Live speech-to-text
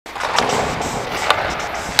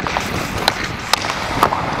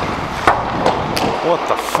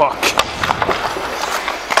fuck.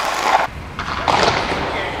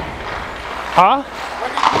 Huh?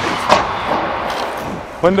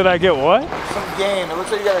 When did I get what? Some game. It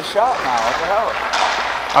looks like you got a shot now. What the hell?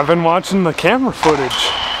 I've been watching the camera footage.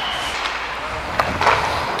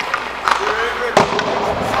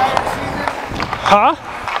 Huh?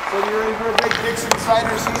 So you ready for a big Dixon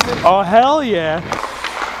Cider season? Oh, hell yeah.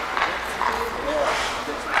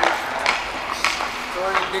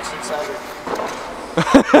 Dixon Cider.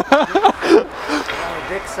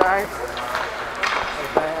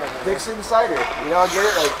 Dixon Cider. You all get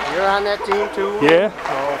it? Like, you're on that team too? Yeah.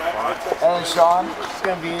 Oh, fuck. And Sean. It's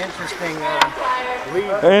going to be interesting.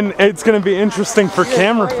 And it's going to be interesting for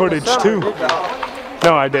camera footage too.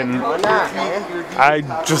 No, I didn't. Why not, man? I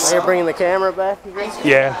just... You're bringing the camera back again?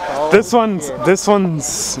 Yeah. This one's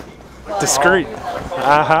discreet.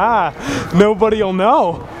 Aha. Nobody'll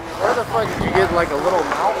know. Where the fuck did you get like a little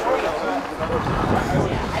mouth?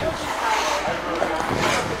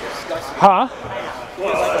 Huh?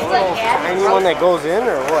 Like a little tiny one that goes in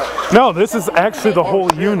or what? No, this is actually the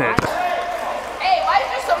whole unit. Hey, why is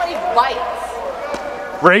there so many bites?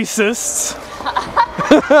 Racists.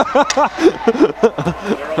 They're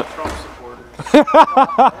all Trump supporters.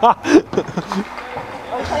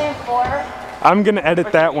 We're playing 4. I'm gonna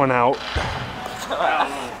edit that one out.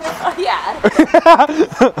 Yeah.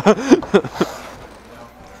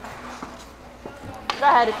 Go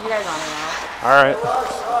ahead if you guys want to know. All right.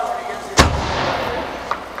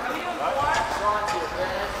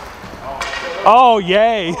 Oh,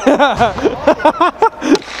 yay.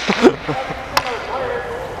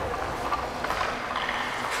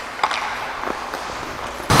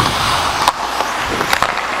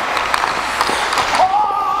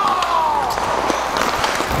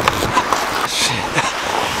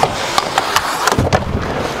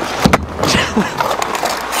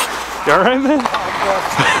 You alright, man?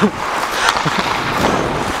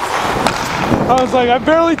 I was like, I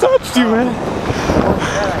barely touched you, man.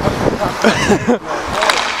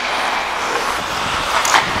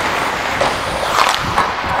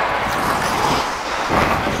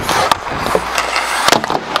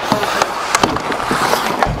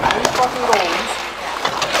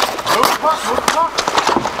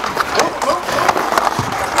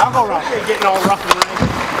 I'll go around. You're getting all rough and ready.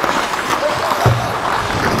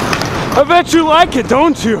 I bet you like it,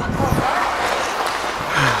 don't you?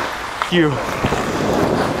 You.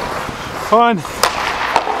 Fun.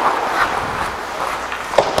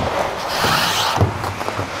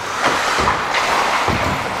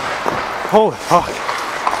 Holy fuck.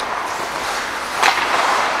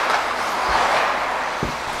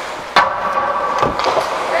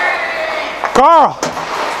 Carl!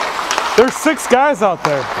 There's 6 guys out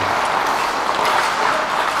there.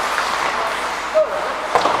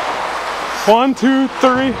 1, 2,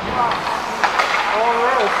 3.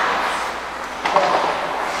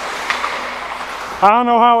 I don't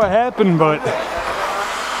know how it happened, but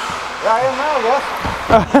Yeah, I don't know, yes.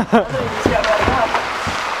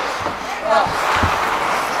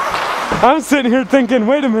 I'm sitting here thinking,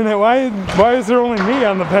 wait a minute, why is there only me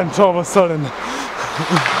on the bench all of a sudden?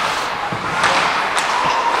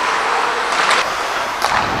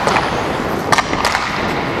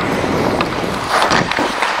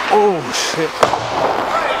 Oh shit.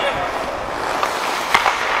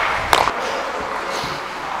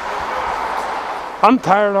 I'm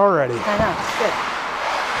tired already. I know, it's good.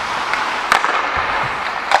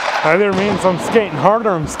 Either means I'm skating hard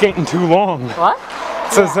or I'm skating too long. What?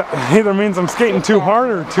 It says either means I'm skating too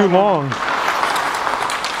hard or too long. Too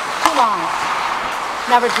long.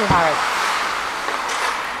 Never too hard.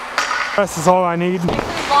 This is all I need.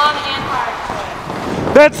 Long and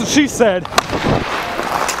hard. That's what she said.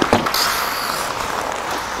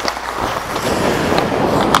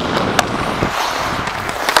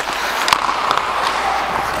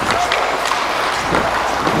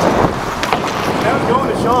 That was going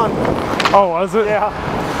to Sean. Oh, was it? Yeah.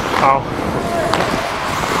 Oh.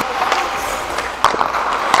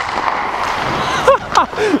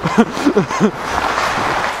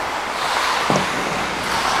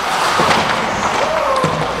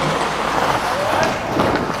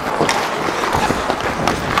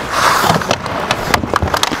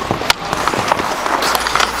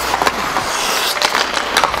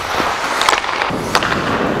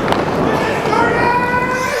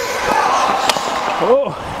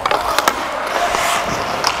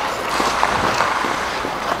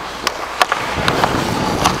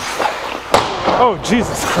 Oh,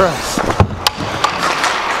 Jesus Christ.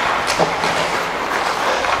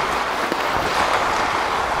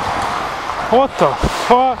 What the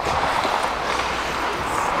fuck?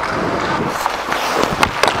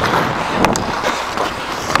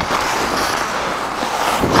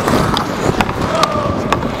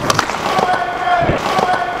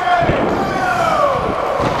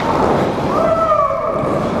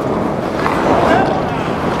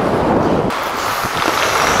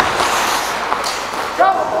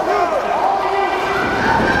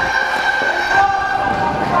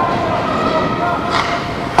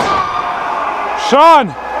 Sean!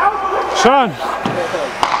 Sean!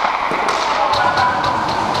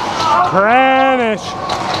 Cranish!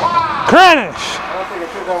 Cranish!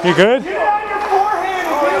 You good?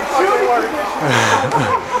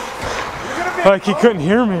 Like he couldn't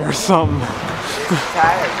hear me or something.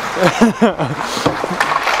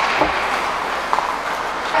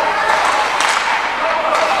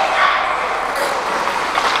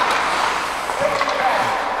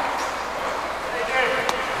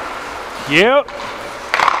 Yep.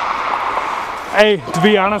 Hey, to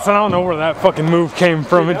be honest, I don't know where that fucking move came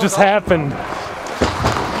from. It just happened.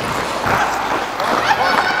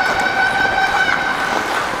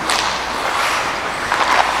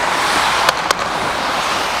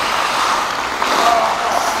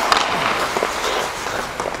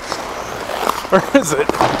 Where is it?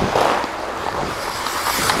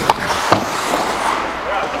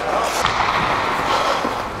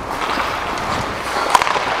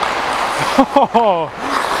 Oh.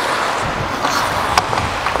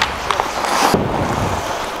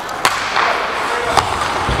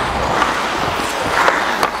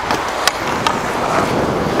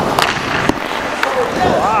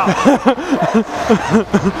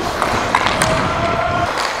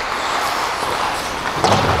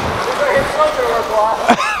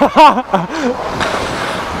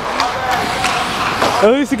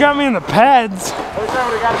 At least he got me in the pads.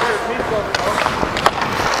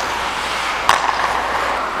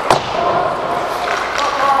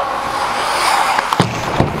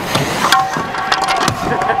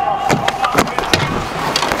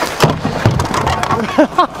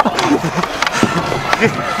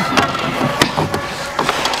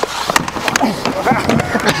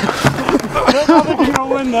 I think you're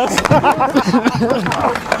gonna win this.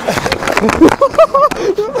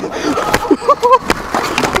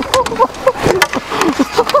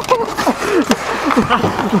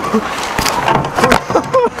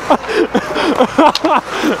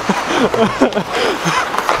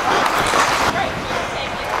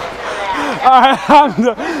 I'm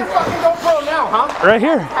the GoPro now, huh? right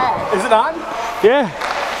here. Is it on? Yeah.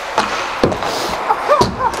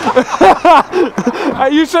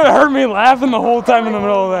 You should have heard me laughing the whole time in the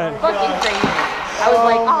middle of that. Fucking crazy. I was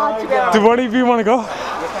like, oh, too bad. Do one of you want to go?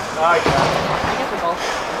 I guess we're both.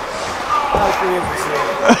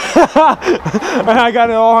 And I got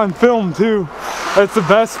it all on film too. That's the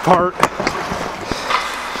best part.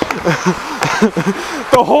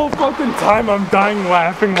 The whole fucking time I'm dying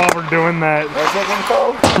laughing while we're doing that.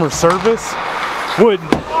 Customer service would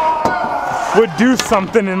do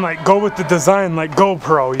something and like go with the design like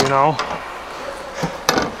GoPro, you know?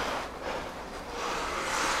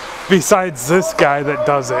 Besides this guy that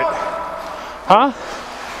does it. Huh?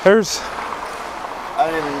 There's... I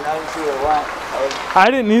didn't see where it went. I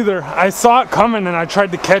didn't either. I saw it coming and I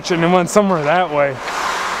tried to catch it and it went somewhere that way.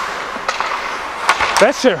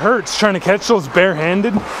 That shit hurts trying to catch those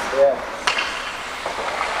barehanded. Yeah.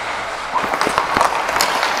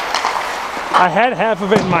 I had half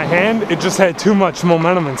of it in my hand, it just had too much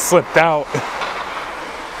momentum and slipped out.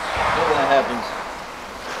 That happens.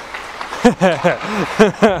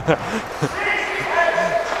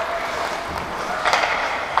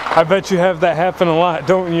 I bet you have that happen a lot,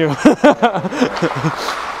 don't you?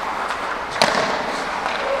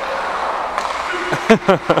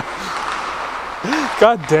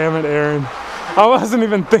 God damn it, Aaron. I wasn't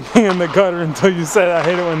even thinking in the gutter until you said I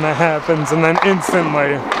hate it when that happens, and then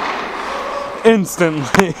instantly.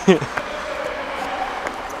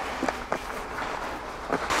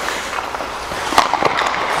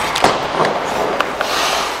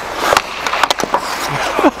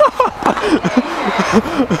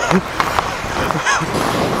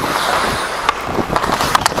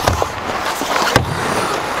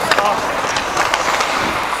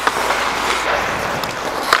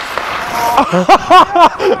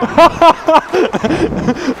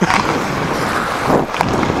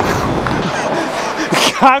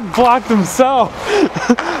 Cock blocked himself.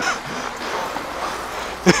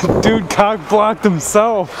 Dude cock blocked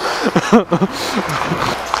himself.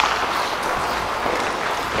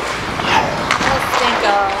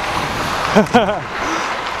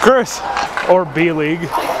 Chris, or B-League.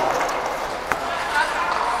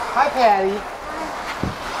 Hi, Patty.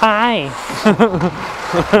 Hi.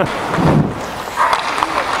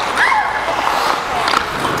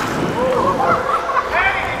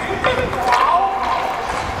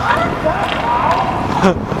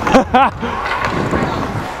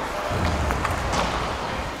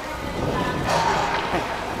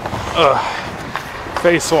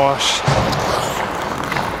 Face wash.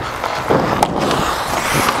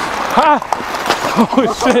 Ha! Oh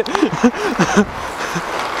shit.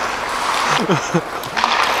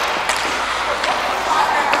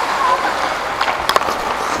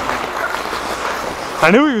 I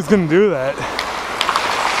knew he was gonna do that.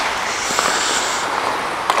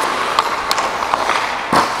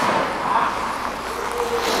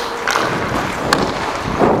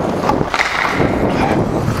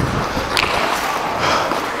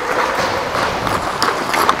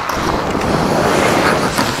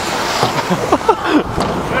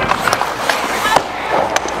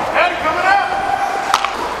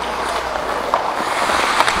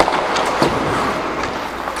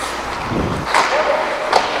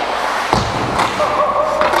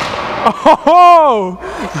 Oh!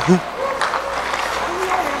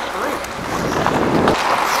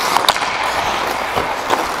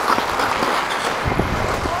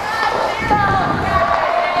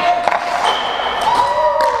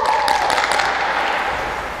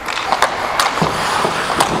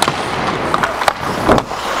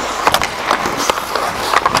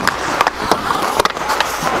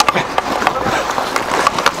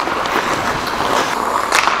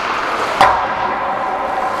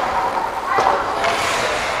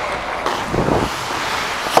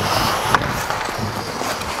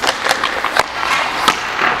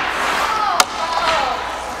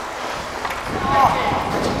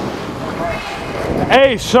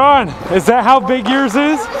 Hey, Sean, is that how big yours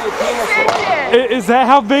is? Is that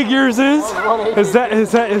how big yours is? Is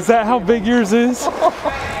that how big yours is?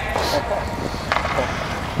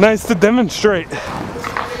 Nice to demonstrate.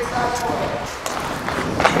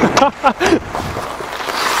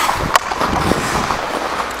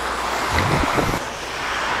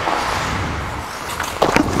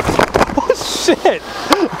 Oh shit!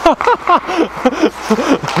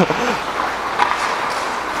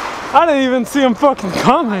 I didn't even see him fucking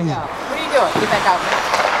coming. What are you doing? Get back out there.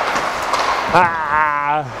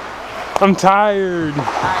 Ah, I'm tired. Alright,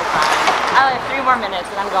 fine. I only have 3 more minutes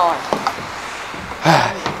and I'm going.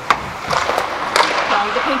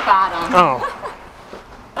 Going to pink bottom. Oh.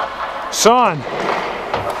 Sean.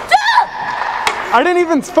 I didn't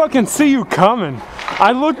even fucking see you coming.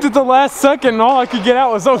 I looked at the last second and all I could get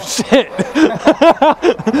out was, oh shit. You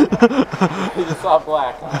just saw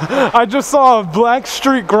black. I just saw a black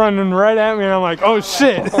streak running right at me and I'm like, oh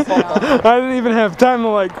shit. I didn't even have time to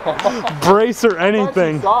like brace or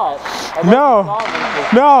anything. Saw it. No,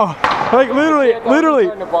 like literally,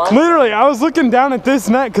 I was looking down at this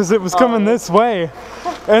net because it was coming this way.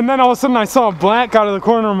 And then all of a sudden I saw a black out of the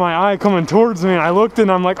corner of my eye coming towards me and I looked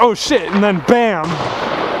and I'm like, oh shit, and then bam.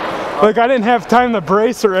 Like I didn't have time to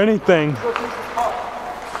brace or anything.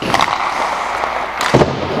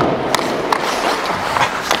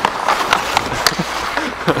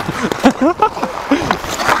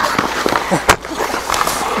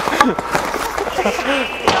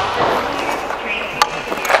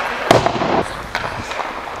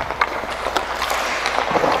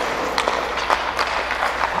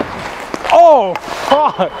 Oh,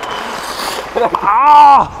 fuck.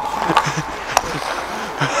 Ah.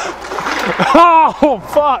 Oh,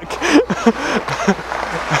 fuck.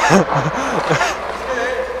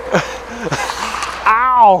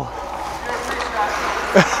 Ow.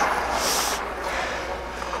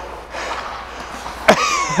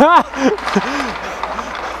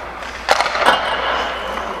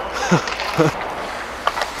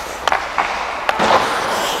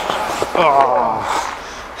 Oh.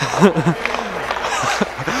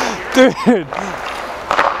 Dude.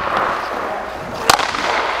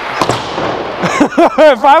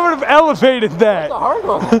 If I would have elevated that. That's a hard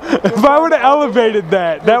one. If I would have elevated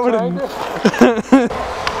that, that would have.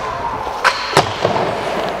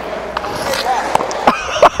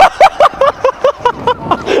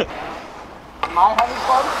 My honey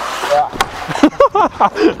club? Yeah.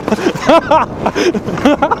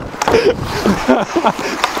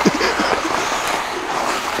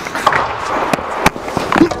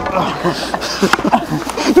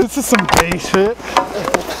 This is some gay shit.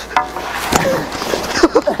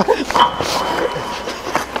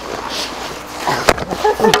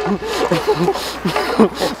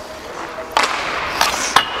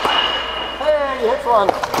 Hey, you hit one.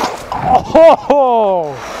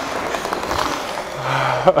 Oh!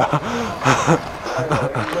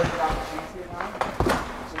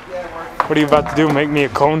 What are you about to do? Make me a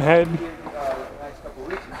cone head?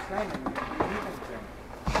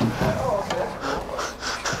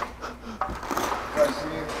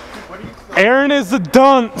 Aaron is the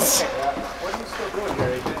dunce.